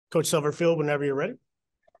Coach Silverfield, whenever you're ready.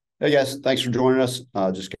 Hey guys, thanks for joining us.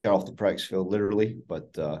 Just got off the practice field literally,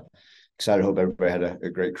 but excited. Hope everybody had a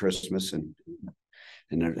great Christmas and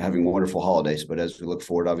they're having wonderful holidays. But as we look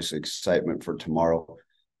forward, obviously excitement for tomorrow.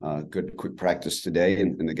 Good quick practice today,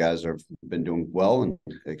 and the guys have been doing well and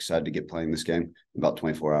excited to get playing this game in about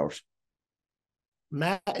 24 hours.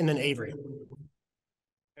 Matt and then Avery.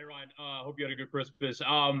 Hey Ryan, hope you had a good Christmas.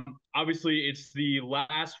 Obviously it's the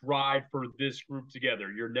last ride for this group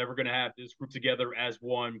together. You're never going to have this group together as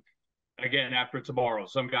one again after tomorrow.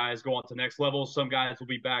 Some guys go on to next level. Some guys will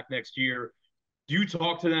be back next year. Do you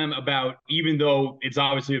talk to them about, even though it's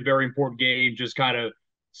obviously a very important game, just kind of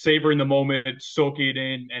savoring the moment, soaking it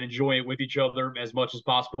in, and enjoying it with each other as much as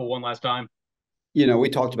possible one last time? You know, we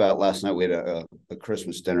talked about it last night. We had a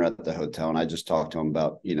Christmas dinner at the hotel, and I just talked to him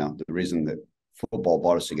about, the reason that football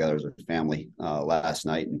brought us together as a family last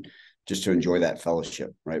night, and just to enjoy that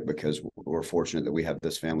fellowship, right? Because we're fortunate that we have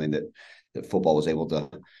this family, and that football was able to,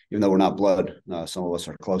 even though we're not blood, some of us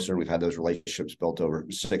are closer, and we've had those relationships built over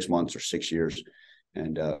 6 months or 6 years,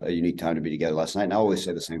 and a unique time to be together last night. And I always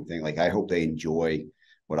say the same thing. Like, I hope they enjoy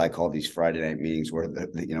what I call these Friday night meetings where,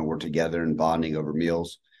 we're together and bonding over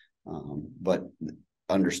meals, but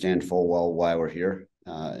understand full well why we're here.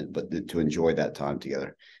 But to enjoy that time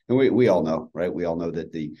together. And we all know, right? We all know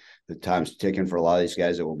that the time's ticking for a lot of these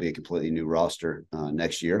guys. It will be a completely new roster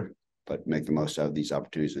next year, but make the most out of these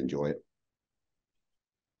opportunities and enjoy it.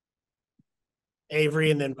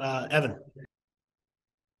 Avery and then Evan.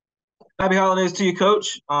 Happy holidays to you,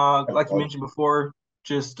 Coach. Like you mentioned before,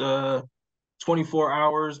 just 24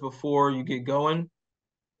 hours before you get going.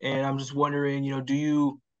 And I'm just wondering, do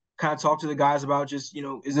you kind of talk to the guys about just,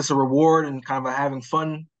 is this a reward and kind of a having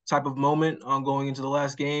fun type of moment on going into the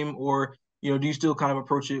last game? Or, do you still kind of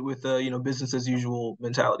approach it with, business as usual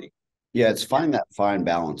mentality? Yeah, it's finding that fine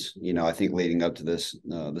balance. I think leading up to this,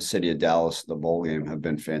 the city of Dallas, the bowl game, have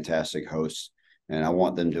been fantastic hosts. And I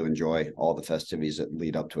want them to enjoy all the festivities that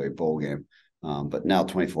lead up to a bowl game. But now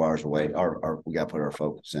 24 hours away, we got to put our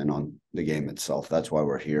focus in on the game itself. That's why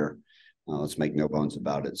we're here. Let's make no bones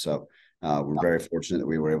about it. So we're very fortunate that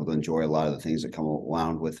we were able to enjoy a lot of the things that come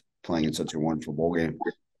around with playing in such a wonderful bowl game.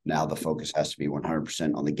 Now the focus has to be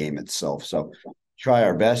 100% on the game itself. So try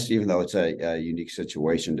our best, even though it's a unique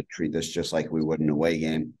situation, to treat this just like we would an away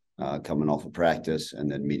game, coming off of practice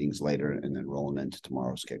and then meetings later and then rolling into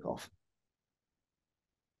tomorrow's kickoff.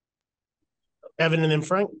 Evan and then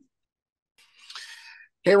Frank.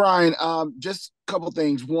 Hey Ryan, just a couple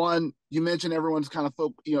things. One, you mentioned everyone's kind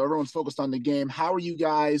of everyone's focused on the game. How are you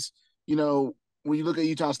guys? When you look at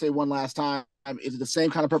Utah State one last time, is it the same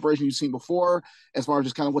kind of preparation you've seen before, as far as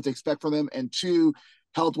just kind of what to expect from them? And two,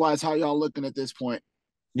 health-wise, how y'all looking at this point?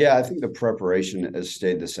 Yeah, I think the preparation has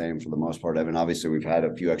stayed the same for the most part, Evan. Obviously, we've had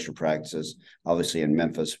a few extra practices, obviously in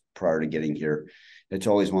Memphis prior to getting here. It's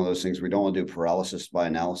always one of those things. We don't want to do paralysis by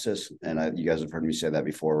analysis. And you guys have heard me say that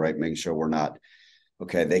before, right? Making sure we're not,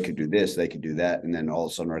 okay, they could do this, they could do that. And then all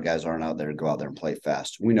of a sudden our guys aren't out there to go out there and play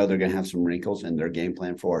fast. We know they're going to have some wrinkles in their game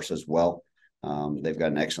plan for us as well. They've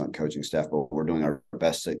got an excellent coaching staff, but we're doing our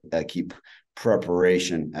best to keep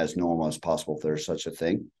preparation as normal as possible if there's such a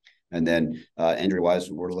thing. And then injury-wise,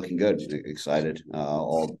 we're looking good, excited.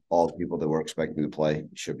 All the people that we're expecting to play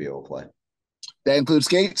should be able to play. That includes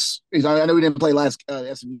Skates. I know we didn't play last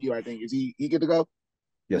SMU, I think. Is he good to go?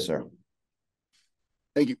 Yes, sir.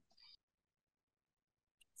 Thank you.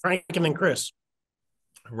 Frank and then Chris.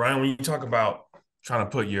 Ryan, when you talk about trying to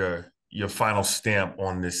put your final stamp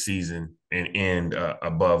on this season and end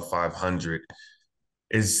above 500,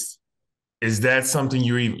 is that something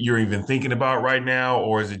you're even thinking about right now,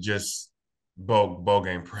 or is it just bowl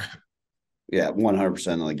game prep? Yeah,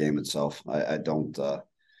 100% on the game itself. I don't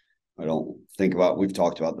think about. We've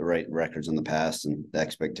talked about the right records in the past and the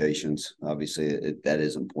expectations. Obviously, that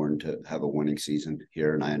is important to have a winning season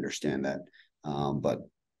here, and I understand that. But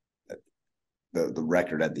the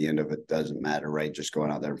record at the end of it doesn't matter, right? Just going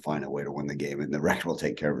out there and find a way to win the game, and the record will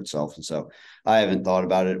take care of itself. And so I haven't thought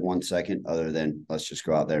about it 1 second other than let's just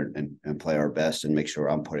go out there and play our best and make sure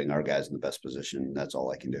I'm putting our guys in the best position. That's all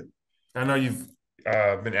I can do. I know you've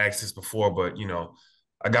been asked this before, but,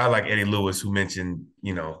 a guy like Eddie Lewis, who mentioned,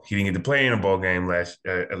 he didn't get to play in a bowl game last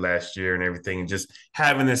year and everything, and just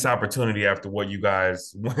having this opportunity after what you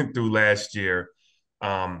guys went through last year,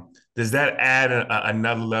 does that add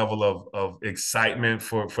another level of excitement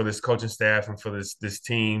for this coaching staff and for this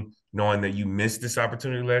team, knowing that you missed this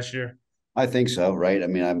opportunity last year? I think so, right? I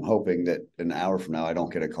mean, I'm hoping that an hour from now I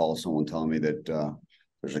don't get a call of someone telling me that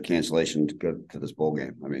there's a cancellation to go to this bowl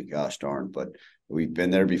game. I mean, gosh darn, but we've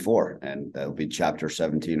been there before, and that'll be chapter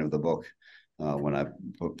 17 of the book when I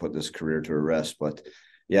put this career to rest. But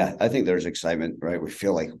Yeah, I think there's excitement, right? We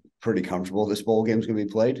feel like pretty comfortable this bowl game's going to be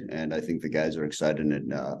played, and I think the guys are excited.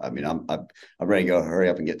 And I mean, I'm ready to go. Hurry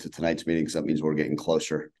up and get to tonight's meeting because that means we're getting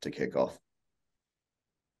closer to kickoff.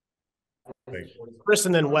 Chris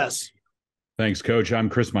and then Wes. Thanks, Coach. I'm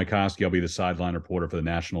Chris Mykoski. I'll be the sideline reporter for the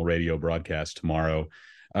national radio broadcast tomorrow.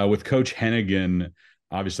 With Coach Hennigan,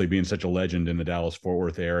 obviously being such a legend in the Dallas-Fort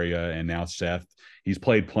Worth area, and now Seth, he's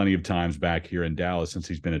played plenty of times back here in Dallas since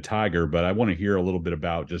he's been a Tiger, but I want to hear a little bit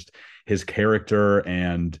about just his character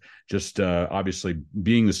and just obviously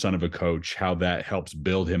being the son of a coach, how that helps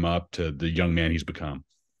build him up to the young man he's become.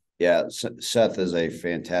 Yeah, Seth is a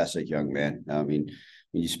fantastic young man. I mean,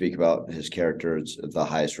 when you speak about his character, it's of the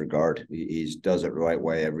highest regard. He does it the right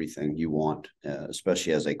way, everything you want,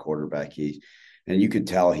 especially as a quarterback. And you could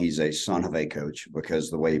tell he's a son of a coach because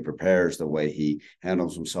the way he prepares, the way he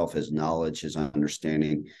handles himself, his knowledge, his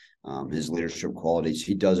understanding, his leadership qualities,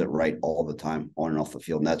 he does it right all the time on and off the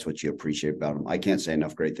field. And that's what you appreciate about him. I can't say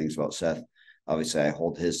enough great things about Seth. Obviously, I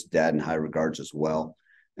hold his dad in high regards as well.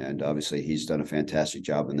 And obviously, he's done a fantastic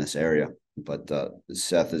job in this area. But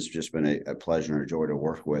Seth has just been a pleasure and a joy to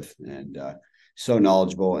work with, and so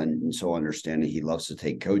knowledgeable and so understanding. He loves to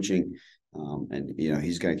take coaching, and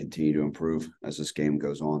he's going to continue to improve as this game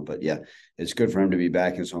goes on. But yeah, it's good for him to be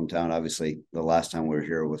back in his hometown. Obviously, the last time we were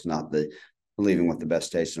here was not leaving with the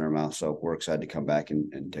best taste in our mouth. So we're excited to come back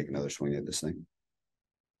and take another swing at this thing.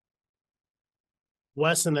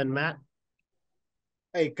 Wes and then Matt.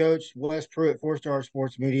 Hey, Coach, Wes Pruitt, 4 Star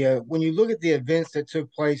Sports Media. When you look at the events that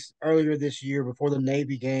took place earlier this year before the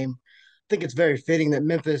Navy game, I think it's very fitting that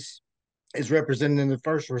Memphis is represented in the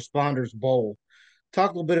First Responders Bowl. Talk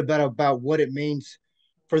a little bit about what it means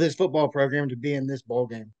for this football program to be in this bowl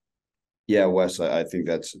game. Yeah, Wes, I think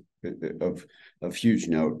that's of huge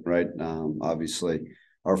note, right? Obviously,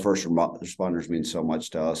 our first responders mean so much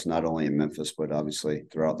to us, not only in Memphis, but obviously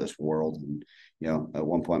throughout this world. And, at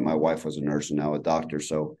one point, my wife was a nurse and now a doctor.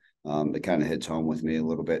 So it kind of hits home with me a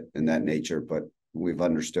little bit in that nature. But we've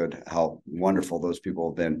understood how wonderful those people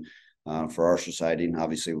have been for our society. And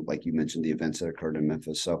obviously, like you mentioned, the events that occurred in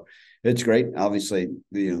Memphis. So it's great. Obviously,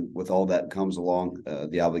 with all that comes along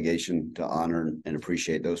the obligation to honor and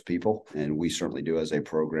appreciate those people. And we certainly do as a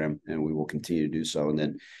program, and we will continue to do so. And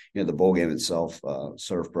then, the bowl game itself,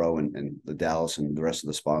 SERVEPRO and the Dallas and the rest of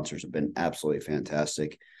the sponsors have been absolutely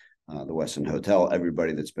fantastic. The Westin Hotel,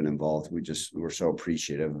 everybody that's been involved. We're so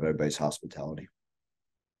appreciative of everybody's hospitality.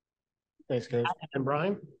 Thanks, Coach. And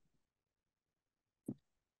Brian.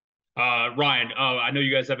 Ryan, I know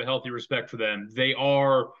you guys have a healthy respect for them. They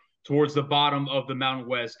are towards the bottom of the Mountain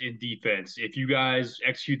West in defense. If you guys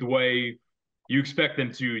execute the way you expect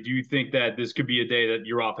them to, do you think that this could be a day that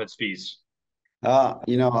your offense feasts?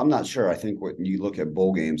 I'm not sure. I think when you look at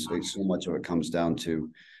bowl games, so much of it comes down to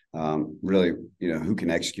really, who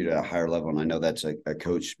can execute at a higher level. And I know that's a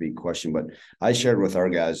coach speak question, but I shared with our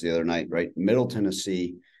guys the other night, right? Middle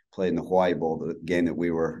Tennessee played in the Hawaii Bowl, the game that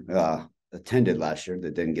we were attended last year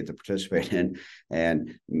that didn't get to participate in.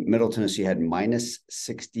 And Middle Tennessee had minus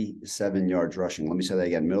 67 yards rushing. Let me say that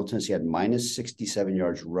again. Middle Tennessee had minus 67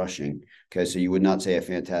 yards rushing. Okay, so you would not say a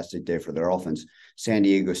fantastic day for their offense. San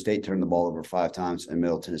Diego State turned the ball over 5 times, and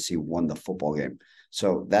Middle Tennessee won the football game.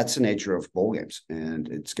 So that's the nature of bowl games. And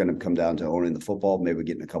it's going to come down to owning the football, maybe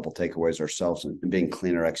getting a couple takeaways ourselves and being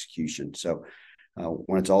cleaner execution. So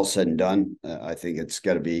when it's all said and done, I think it's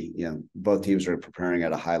got to be, both teams are preparing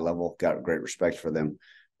at a high level, got great respect for them.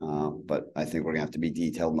 But I think we're going to have to be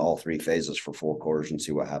detailed in all 3 phases for 4 quarters and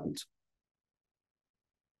see what happens.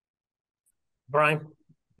 Brian.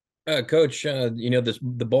 Coach,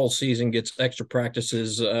 the bowl season gets extra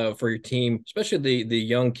practices for your team, especially the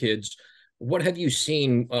young kids. What have you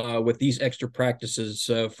seen with these extra practices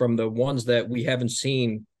from the ones that we haven't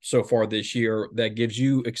seen so far this year that gives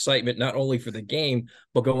you excitement, not only for the game,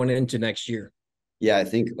 but going into next year? Yeah, I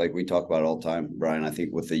think like we talk about all the time, Brian, I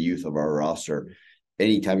think with the youth of our roster,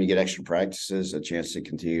 anytime you get extra practices, a chance to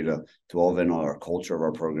continue to delve in on our culture of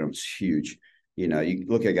our program is huge. You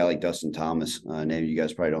look at a guy like Dustin Thomas, a name you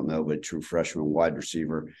guys probably don't know, but true freshman wide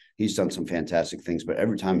receiver. He's done some fantastic things, but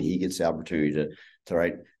every time he gets the opportunity to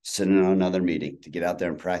sit in on another meeting, to get out there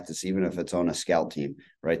and practice, even if it's on a scout team,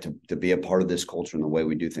 right, to be a part of this culture and the way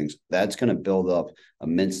we do things, that's going to build up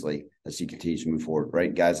immensely as he continues to move forward,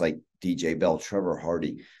 right? Guys like DJ Bell, Trevor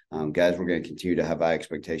Hardy, guys we're going to continue to have high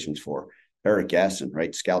expectations for. Eric Gaston,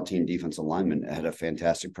 right? Scout team defensive lineman, had a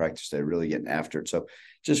fantastic practice day, really getting after it. So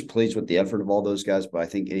just pleased with the effort of all those guys. But I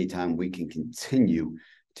think anytime we can continue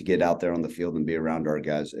to get out there on the field and be around our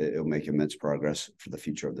guys, it'll make immense progress for the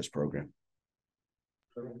future of this program.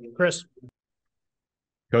 Chris.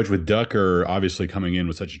 Coach, with Ducker obviously coming in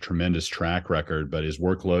with such a tremendous track record, but his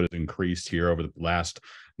workload has increased here over the last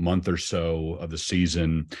month or so of the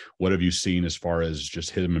season. What have you seen as far as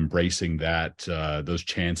just him embracing that, those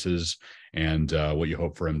chances, and what you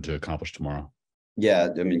hope for him to accomplish tomorrow? Yeah,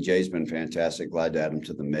 I mean, Jay's been fantastic. Glad to add him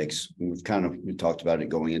to the mix. We talked about it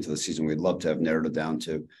going into the season. We'd love to have narrowed it down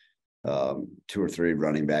to 2 or 3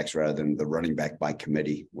 running backs rather than the running back by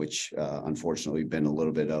committee, which unfortunately been a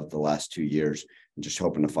little bit of the last 2 years. I'm just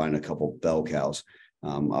hoping to find a couple bell cows.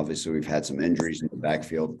 Obviously, we've had some injuries in the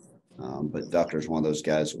backfield, but Ducker's one of those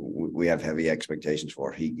guys we have heavy expectations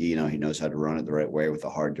for. He knows how to run it the right way with the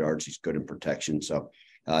hard yards. He's good in protection. So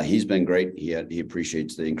he's been great. He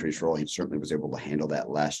appreciates the increased role. He certainly was able to handle that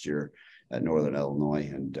last year at Northern Illinois,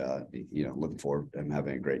 and looking forward to him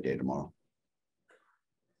having a great day tomorrow.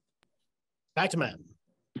 Back to Matt.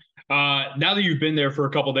 Now that you've been there for a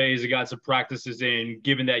couple of days and got some practices in,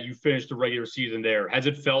 given that you finished the regular season there, has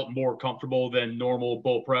it felt more comfortable than normal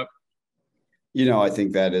bowl prep? I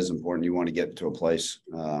think that is important. You want to get to a place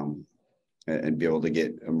and be able to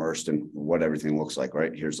get immersed in what everything looks like,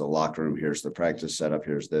 right? Here's the locker room. Here's the practice setup.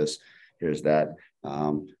 Here's this. Here's that.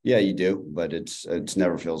 Yeah, you do, but it's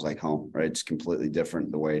never feels like home, right? It's completely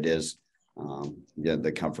different the way it is.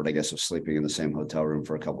 The comfort, I guess, of sleeping in the same hotel room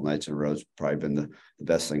for a couple nights in a row has probably been the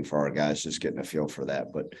best thing for our guys, just getting a feel for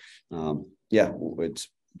that. But it's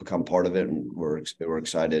become part of it, and we're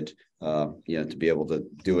excited, to be able to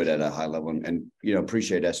do it at a high level, and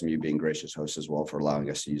appreciate SMU being gracious hosts as well for allowing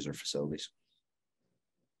us to use their facilities.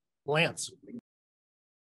 Lance.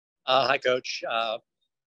 Hi, Coach.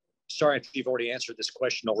 Sorry if you've already answered this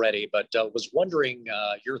question already, but was wondering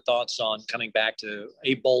your thoughts on coming back to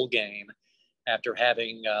a bowl game after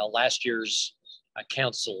having last year's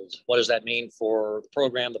canceled. What does that mean for the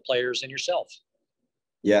program, the players, and yourself?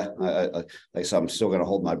 Yeah, like I said, I'm still going to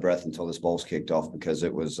hold my breath until this bowl's kicked off, because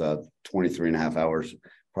it was 23 and a half hours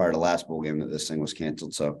prior to last bowl game that this thing was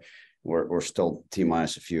canceled. So we're still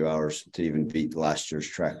T-minus a few hours to even beat last year's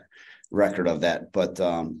track record of that. But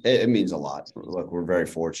it means a lot. Look, we're very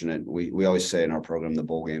fortunate. We always say in our program, the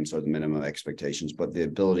bowl games are the minimum expectations, but the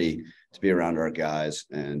ability to be around our guys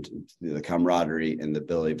and the camaraderie and the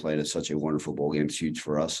ability to play in such a wonderful bowl game is huge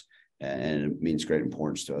for us. And it means great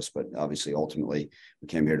importance to us. But obviously, ultimately, we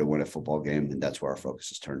came here to win a football game, and that's where our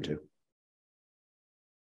focus is turned to.